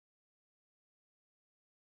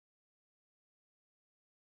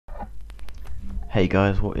Hey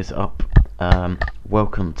guys, what is up?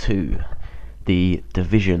 Welcome to the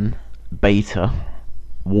Division beta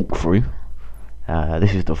walkthrough.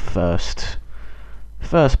 This is the first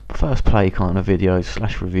play kind of video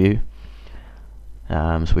slash review.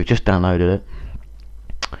 So we've just downloaded it,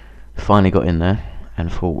 finally got in there,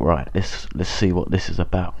 and thought, right, let's see what this is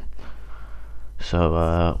about.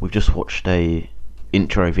 So we've just watched a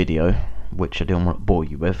intro video, which I don't want to bore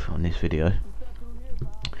you with on this video.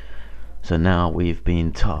 So now we've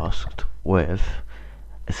been tasked with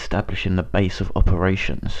establishing the base of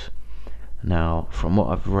operations. Now, from what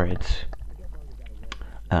I've read,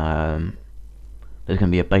 there's going to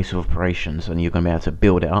be a base of operations, and you're going to be able to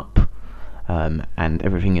build it up, and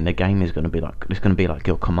everything in the game is going to be like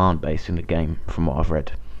your command base in the game, from what I've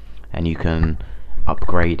read, and you can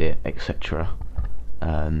upgrade it, etc.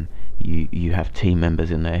 You have team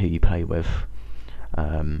members in there who you play with,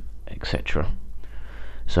 etc.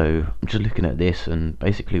 So I'm just looking at this, and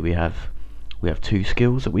basically we have two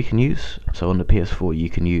skills that we can use. So on the PS4 you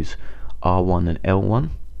can use R1 and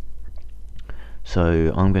L1.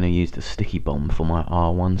 So I'm going to use the sticky bomb for my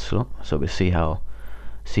R1 slot. So we'll see how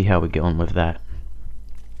we get on with that,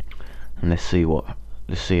 and let's see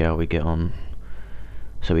how we get on.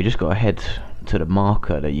 So we just got to head to the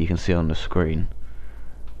marker that you can see on the screen.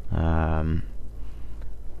 So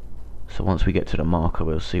once we get to the marker,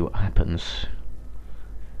 we'll see what happens.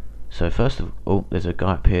 So first of all, there's a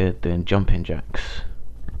guy up here doing jumping jacks.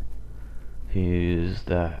 Who's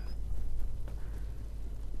that?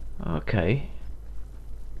 Okay.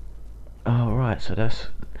 Oh right, so this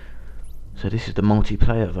is the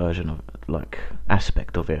multiplayer version of, like,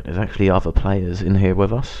 aspect of it. There's actually other players in here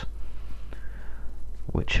with us,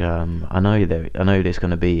 which I know there's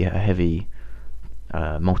going to be a heavy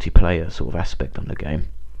multiplayer sort of aspect on the game,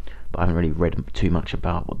 but I haven't really read too much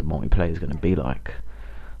about what the multiplayer is going to be like.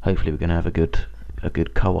 Hopefully we're going to have a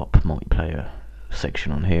good co-op multiplayer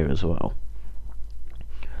section on here as well.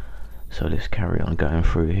 So let's carry on going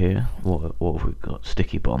through here. What have we got?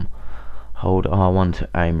 Sticky bomb. Hold R1 to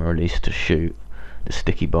aim, release to shoot the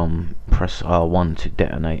sticky bomb. Press R1 to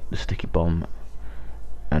detonate the sticky bomb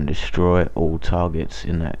and destroy all targets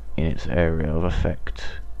in its area of effect.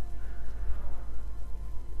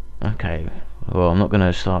 Okay, well, I'm not going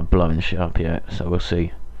to start blowing shit up yet, so we'll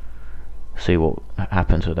see what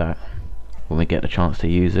happens with that when we get the chance to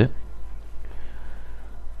use it.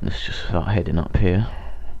 Let's just start heading up here.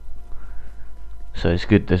 So it's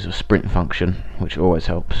good there's a sprint function, which always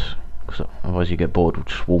helps, because otherwise you get bored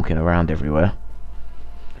just walking around everywhere.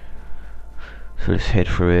 So let's head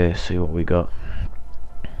through here, see what we got.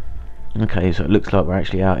 Okay, so it looks like we're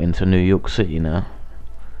actually out into New York City now,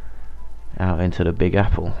 out into the Big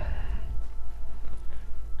Apple.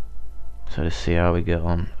 So let's see how we get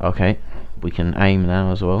on. Okay, we can aim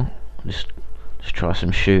now as well. Let's try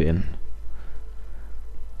some shooting.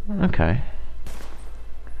 Okay,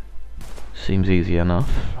 seems easy enough.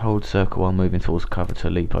 Hold circle while moving towards cover to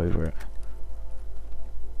leap over it.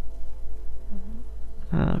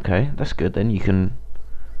 Okay, that's good. Then you can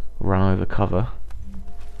run over cover.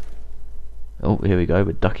 Oh, here we go.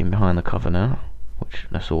 We're ducking behind the cover now, which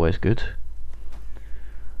that's always good.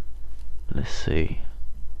 Let's see.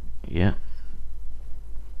 Yeah,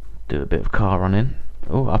 do a bit of car running.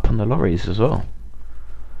 Oh, up on the lorries as well,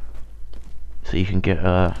 so you can get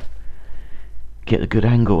a good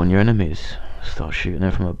angle on your enemies. Start shooting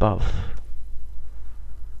them from above.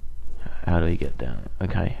 How do you get down?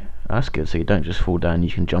 Okay, that's good. So you don't just fall down,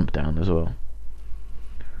 you can jump down as well,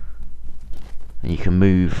 and you can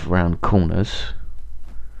move around corners.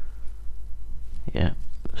 Yeah,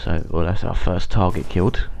 so well, that's our first target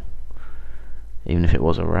killed, even if it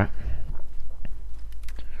was a rat.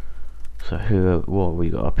 So what have we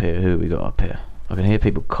got up here? Who have we got up here? I can hear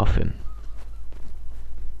people coughing.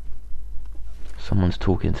 Someone's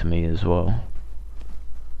talking to me as well.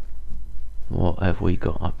 What have we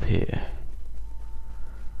got up here?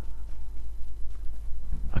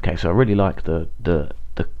 Okay, so I really like the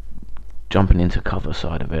jumping into cover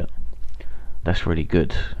side of it. That's really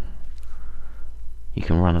good. You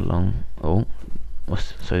can run along. Oh,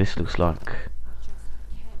 so this looks like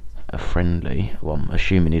a friendly. Well, I'm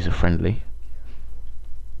assuming he's a friendly.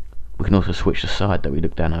 We can also switch the side that we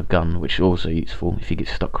look down our gun, which is also useful if you get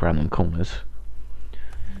stuck around in corners.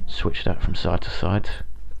 Switch that from side to side.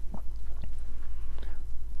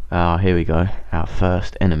 Ah, here we go. Our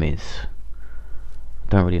first enemies.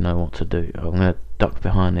 Don't really know what to do. I'm gonna duck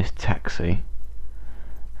behind this taxi,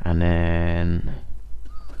 and then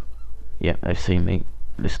yeah, they've seen me.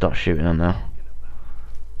 Let's start shooting them now.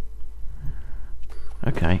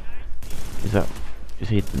 Okay. Is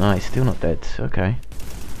he? No, he's still not dead. Okay.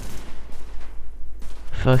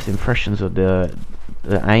 first impressions of the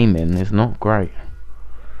aiming is not great.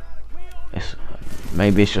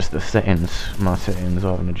 Maybe it's just the settings. My settings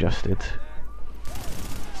I haven't adjusted.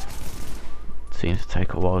 Seems to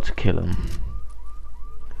take a while to kill them.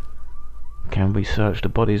 Can we search the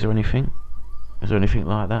bodies or anything? Is there anything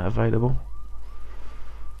like that available?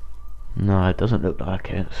 No, it doesn't look like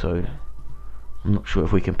it, so I'm not sure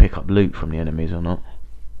if we can pick up loot from the enemies or not.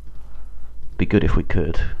 Be good if we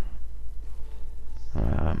could.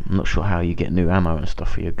 I'm not sure how you get new ammo and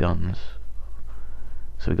stuff for your guns.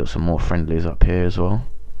 So we've got some more friendlies up here as well.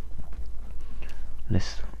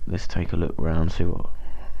 Let's take a look around, see what.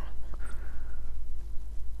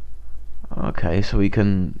 Okay, so we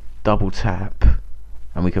can double tap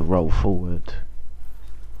and we can roll forward.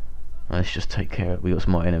 Let's just take care of. We got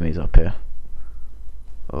some more enemies up here.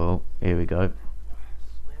 Oh, here we go.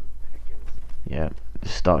 Yeah,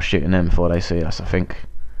 just start shooting them before they see us. I think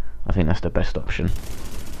that's the best option.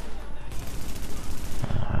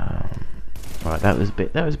 Right, that was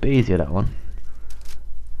a bit easier, that one.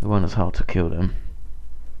 The one that's hard to kill them.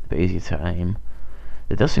 A bit easier to aim.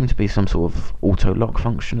 There does seem to be some sort of auto lock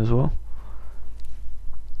function as well.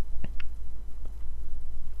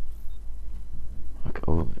 Okay,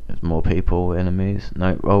 oh, there's more people, enemies.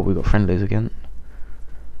 No, oh, we've got friendlies again.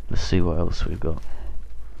 Let's see what else we've got.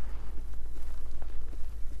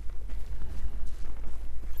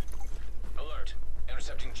 Alert.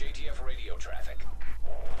 Intercepting JTF radio traffic.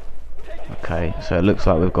 Okay, so it looks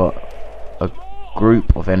like we've got a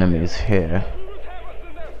group of enemies here.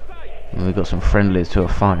 And we've got some friendlies who are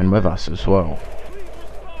fighting with us as well.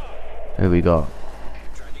 Who we got?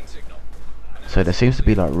 So there seems to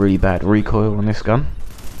be like really bad recoil on this gun,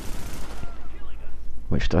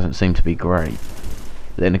 which doesn't seem to be great.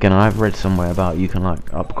 Then again, I've read somewhere about you can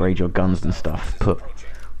like upgrade your guns and stuff, put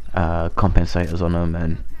compensators on them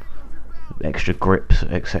and extra grips,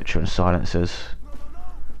 etc., and silencers.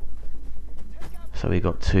 So we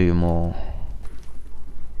got two more.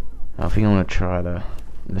 I think I'm gonna try the.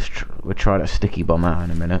 We'll try that sticky bomb out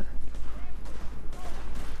in a minute.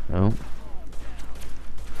 Oh.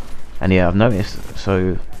 And yeah, I've noticed,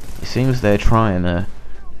 so it seems they're trying to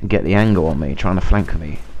get the angle on me, trying to flank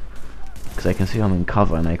me, because they can see I'm in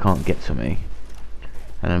cover and they can't get to me.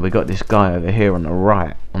 And then we got this guy over here on the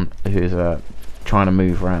right, who's trying to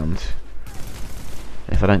move around.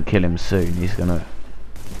 If I don't kill him soon, he's gonna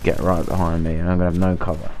get right behind me and I'm gonna have no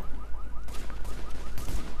cover.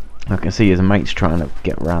 I can see his mate's trying to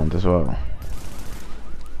get round as well.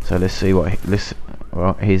 So let's see what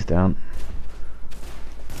well, he's down.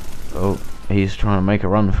 Oh, he's trying to make a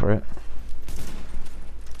run for it.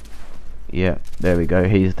 Yeah, there we go,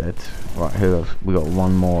 he's dead. Right, who else? We got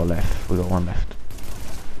one more left. We got one left.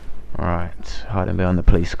 Alright, hiding behind the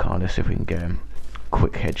police car. Let's see if we can get him.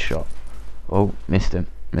 Quick headshot. Oh, missed him.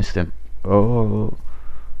 Missed him. Oh.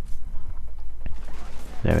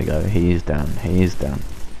 There we go, he is down. He is down.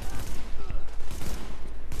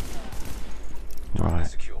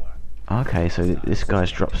 Right. Okay, so this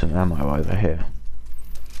guy's dropped some ammo over here.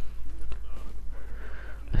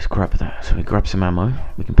 Let's grab that. So we grab some ammo.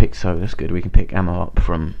 We can pick, so that's good. We can pick ammo up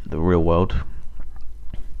from the real world.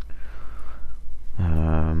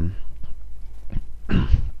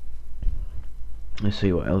 Let's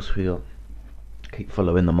see what else we got. Keep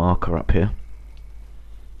following the marker up here.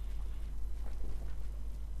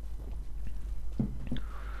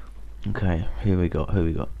 Okay, here we got. Who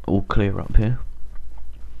we got? All clear up here.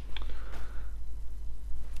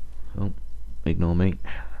 Oh, ignore me.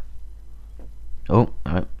 Oh,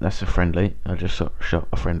 no, that's a friendly. I just shot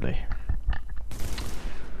a friendly.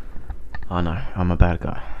 I know, I'm a bad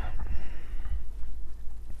guy.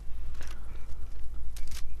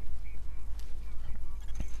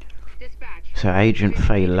 So Agent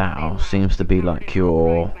Fei Lao seems to be like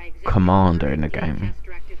your commander in the game,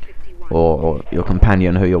 or your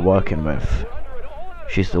companion who you're working with.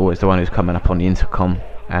 She's always the one who's coming up on the intercom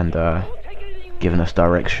and giving us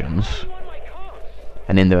directions.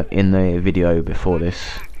 And in the video before this,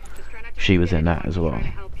 she was in that as well.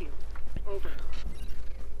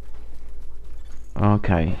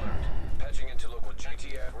 Okay.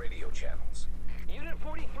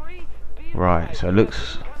 Right, so it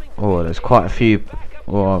looks. Oh, there's quite a few.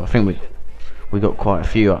 Well, I think we got quite a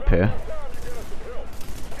few up here.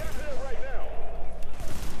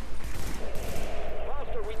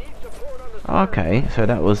 Okay, so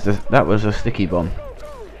that was a sticky bomb.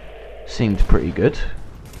 Seemed pretty good.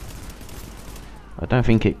 I don't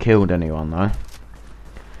think it killed anyone though,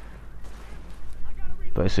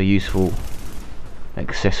 but it's a useful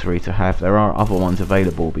accessory to have. There are other ones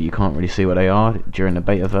available, but you can't really see what they are during the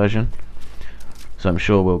beta version, so I'm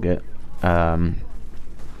sure we'll get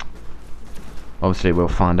Obviously we'll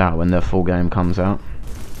find out when the full game comes out.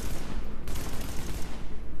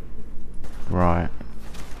 Right.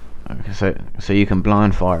 Okay, so you can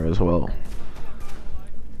blind fire as well.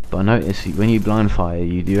 But I notice when you blind fire,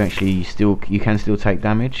 you can still take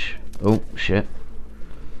damage. Oh shit!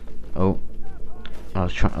 Oh, I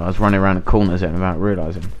was running around the corners then without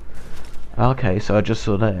realising. Okay, so I just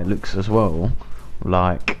saw that it looks as well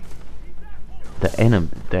like the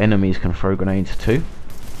enemies can throw grenades too.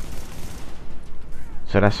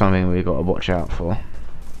 So that's something we've got to watch out for.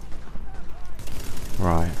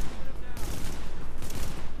 Right.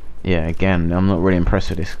 Yeah, again, I'm not really impressed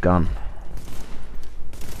with this gun.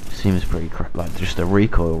 Seems pretty crap. Like, just the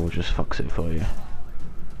recoil just fucks it for you.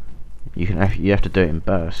 You have to do it in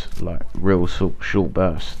bursts, like real short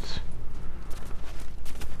bursts.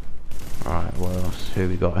 Right, what else? Who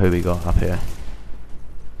we got up here?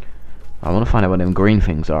 I want to find out what them green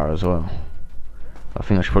things are as well. I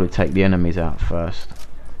think I should probably take the enemies out first.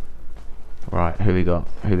 Right, who we got?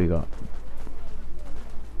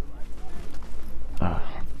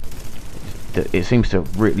 It seems to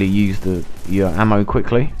really use your ammo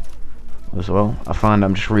quickly as well. I find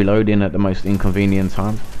I'm just reloading at the most inconvenient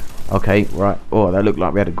times. Okay, right. Oh, that looked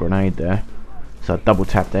like we had a grenade there. So I double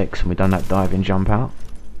tapped X and we done that diving jump out.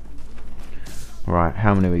 Right,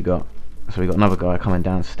 how many we got? So we got another guy coming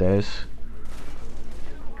downstairs.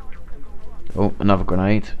 Oh, another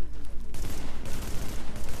grenade.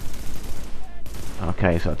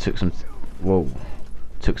 Okay, so I took some. Whoa,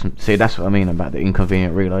 took some. See, that's what I mean about the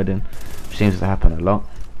inconvenient reloading. Seems to happen a lot.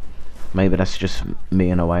 Maybe that's just me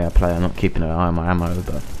in a way I play. I'm not keeping an eye on my ammo,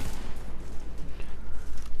 but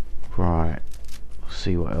right. Let's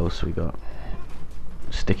see what else we got.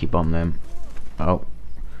 Sticky bomb them. Oh.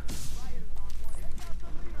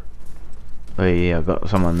 Oh yeah, I've got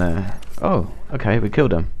someone there. Oh, okay, we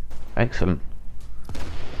killed him. Excellent.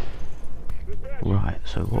 Right,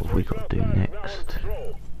 so what have we got to do next?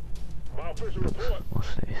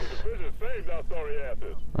 What's this?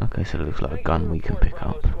 Okay, so it looks like a gun we can pick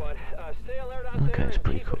up. Okay, it's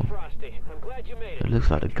pretty cool. It looks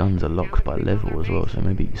like the guns are locked by level as well, so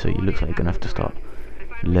it looks like you're gonna have to start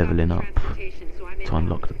leveling up to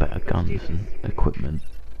unlock the better guns and equipment.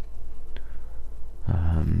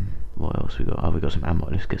 What else we got? Oh, we got some ammo.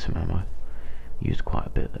 Let's get some ammo. Used quite a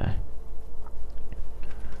bit there.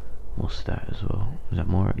 What's that as well? Is that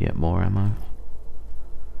more? Yeah, more ammo.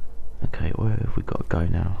 Okay, where have we got to go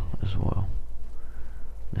now as well?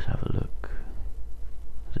 Let's have a look.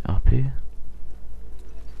 Is it up here?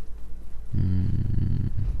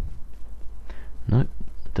 Nope,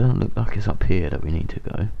 it doesn't look like it's up here that we need to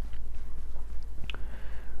go.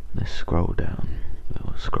 Let's scroll down.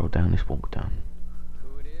 We'll scroll down this walk down.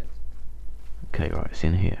 Okay, right, it's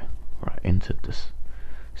in here. Right, enter this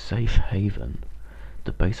safe haven.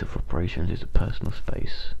 The base of operations is a personal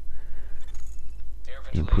space.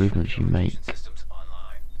 The improvements you make.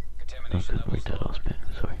 I couldn't read that last bit,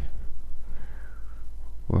 sorry.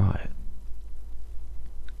 Right.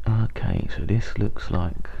 Okay, so this looks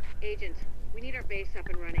like Agent, we need our base up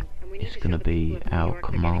and running, and we need it's to going to show the be people of New our York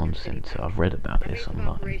they're command getting their city centre. back. I've read about Our this base of online.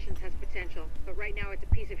 operations has potential, but right now it's a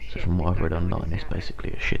piece of So shit. from what We've I've read got no online, it's staff. basically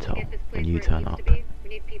a To shithole get this place when you where it turn needs up. to be, we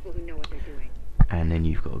need people who know what they're doing. And then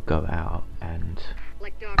you've got to go out and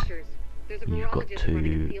Like doctors. There's a you've got virologist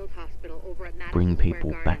running to a field hospital over at Madison bring Square people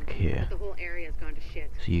Garden, back here but the whole area's gone to shit.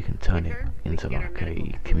 so you can turn With it her, we into can get our like medical a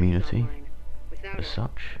facilities community online. Without as her,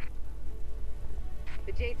 such.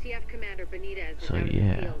 the JTF commander Benitez is So out in the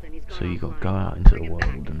yeah, field and he's gone so you got to offline. go out into the Bring him world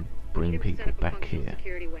back. and We need bring him to set people up a back functional here.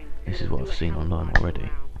 security wing, and This is it'll what do I've a seen hell of a online lot for already.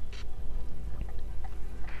 morale.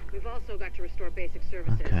 We've also got to restore basic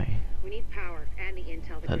services. Okay, We need power and the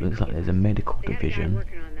intel. that looks like there's a medical They had a guy division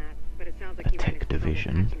working on that, but it sounds like a he might tech have trouble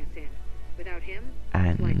division, patching us in. Without him,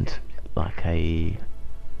 it's like and that. like a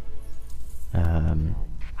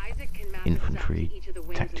Isaac can map infantry us out to each of the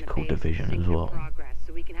wings in the tactical base, division sync as their well progress,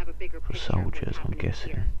 so we can have a bigger for picture of what's soldiers, I'm happening guessing.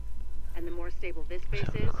 here. And the more stable this base Let's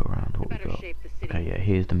have a is, look around the what we better got. shape the city. Okay, yeah,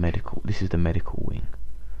 here's the medical. This is the medical wing.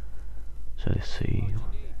 So let's see.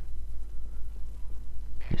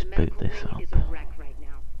 Let's The boot medical this wing up. is a wreck right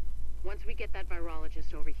now. Once we get that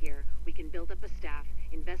virologist over here, we can build up a staff,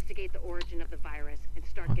 investigate the origin of the virus, and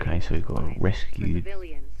start Okay, getting so we've got to supplies. For rescue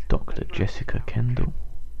civilians, Dr. but for us, Jessica no. Kendall.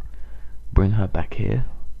 Bring her back here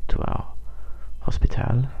to our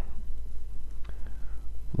hospital.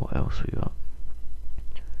 What else we got?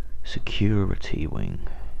 Security wing.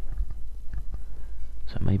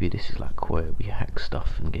 So maybe this is like where we hack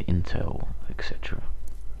stuff and get intel, etc.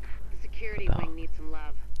 The security about- wing needs some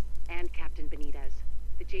love, and Captain Benitez.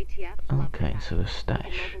 The JTF love Okay, the so the We can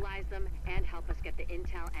stash. mobilize them and help us get the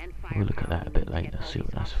intel and We'll look firepower at that a we bit need to later, get all see what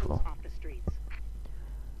these that's hospitals for. off the streets.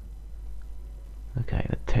 Okay,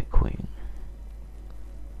 the tech wing.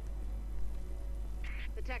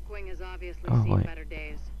 The tech wing has obviously Oh, seen wait. better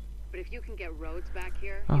days. But if you can get Rhodes back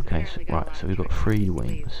here, Okay, so, right, so we've got 3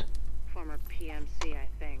 wings. Former PMC, I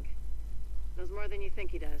think. Knows more than you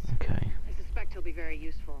think he does. Okay. I suspect he'll be very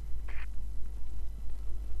useful.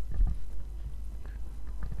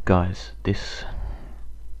 Guys, this...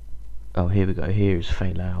 Oh, here we go. Here is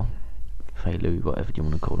Fei Lao. Fei Lu, whatever you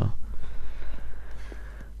want to call her.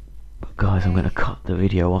 But guys, I'm going to cut the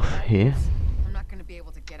video off here. I'm not going to be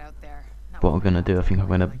able to get out there. What I'm going to do, I think I'm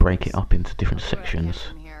going to break it up into different sections.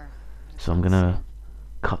 So I'm going to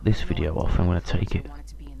cut this video off. I'm going to take it,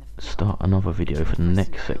 start another video for the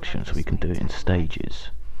next section so we can do it in stages.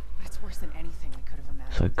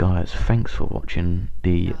 So guys, thanks for watching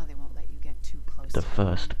the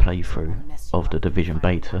first playthrough of the Division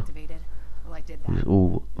beta. We was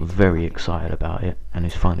all very excited about it, and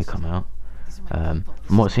it's finally come out. From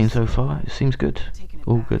what I've seen so far, it seems good.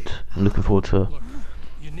 All good. I'm looking forward to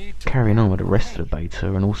carrying on with the rest of the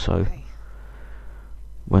beta, and also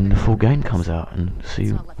when the full game comes out, and see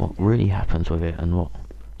what really happens with it and what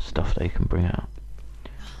stuff they can bring out.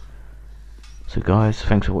 So guys,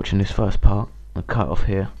 thanks for watching this first part. I'll cut off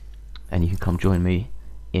here, and you can come join me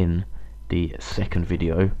in the second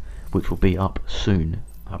video, which will be up soon,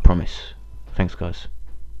 I promise. Thanks guys.